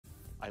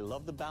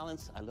love the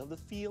balance, I love the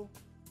feel,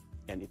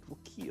 and it will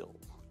keel.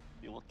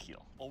 It will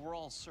keel.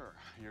 Overall, sir,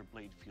 your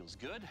blade feels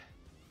good.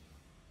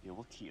 It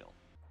will keel.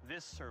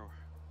 This, sir,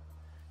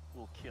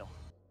 will kill.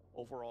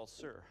 Overall,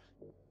 sir,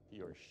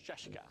 your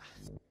shashka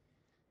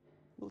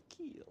will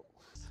keel.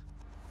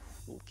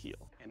 Will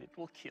keel. And it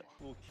will kill.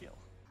 Will kill.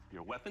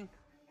 Your weapon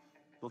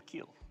will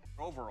kill.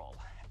 Overall,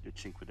 your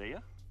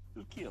chinquidea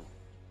will kill.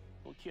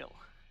 Will kill.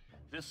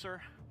 This,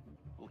 sir,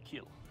 will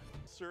kill.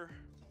 Sir,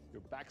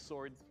 your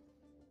backsword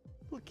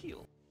will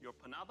kill. Your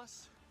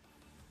panabas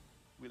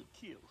will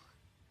kill.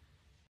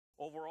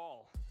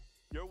 Overall,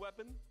 your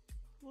weapon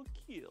will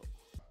kill.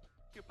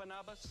 Your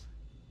panabas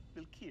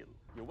will kill.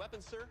 Your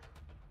weapon, sir,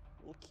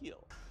 will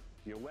kill.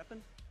 Your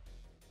weapon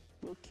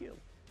will kill.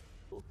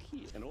 Will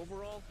kill. And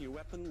overall, your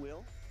weapon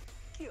will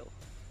kill.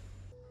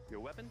 Your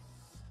weapon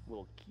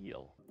will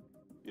kill.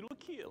 It will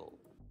kill.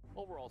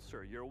 Overall,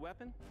 sir, your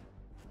weapon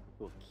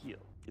will kill.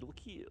 It will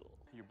kill.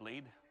 Your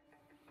blade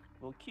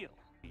will kill.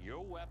 Your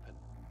weapon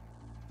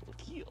will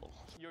kill.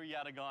 Your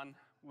yatagan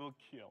will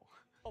kill.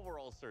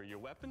 Overall, sir, your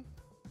weapon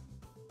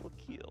will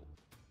kill.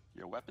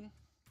 Your weapon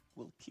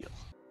will kill.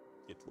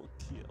 It will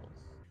kill.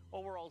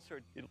 Overall,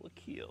 sir, it will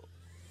kill.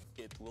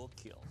 It will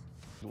kill.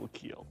 It will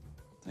kill.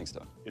 Thanks,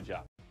 Doug. Good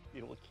job.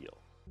 It will kill.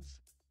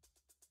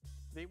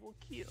 They will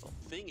kill.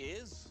 Thing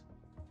is,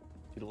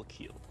 it will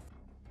kill.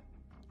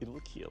 It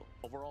will kill.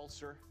 Overall,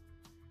 sir,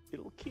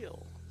 it will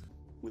kill.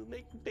 We'll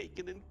make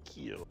bacon and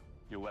kill.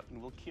 Your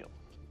weapon will kill.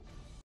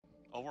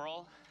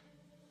 Overall,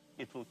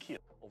 it will kill.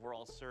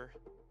 Overall, sir,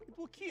 it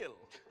will kill.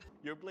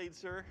 Your blade,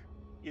 sir,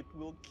 it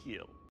will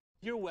kill.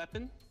 Your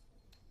weapon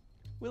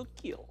will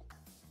kill.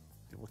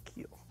 It will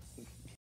kill.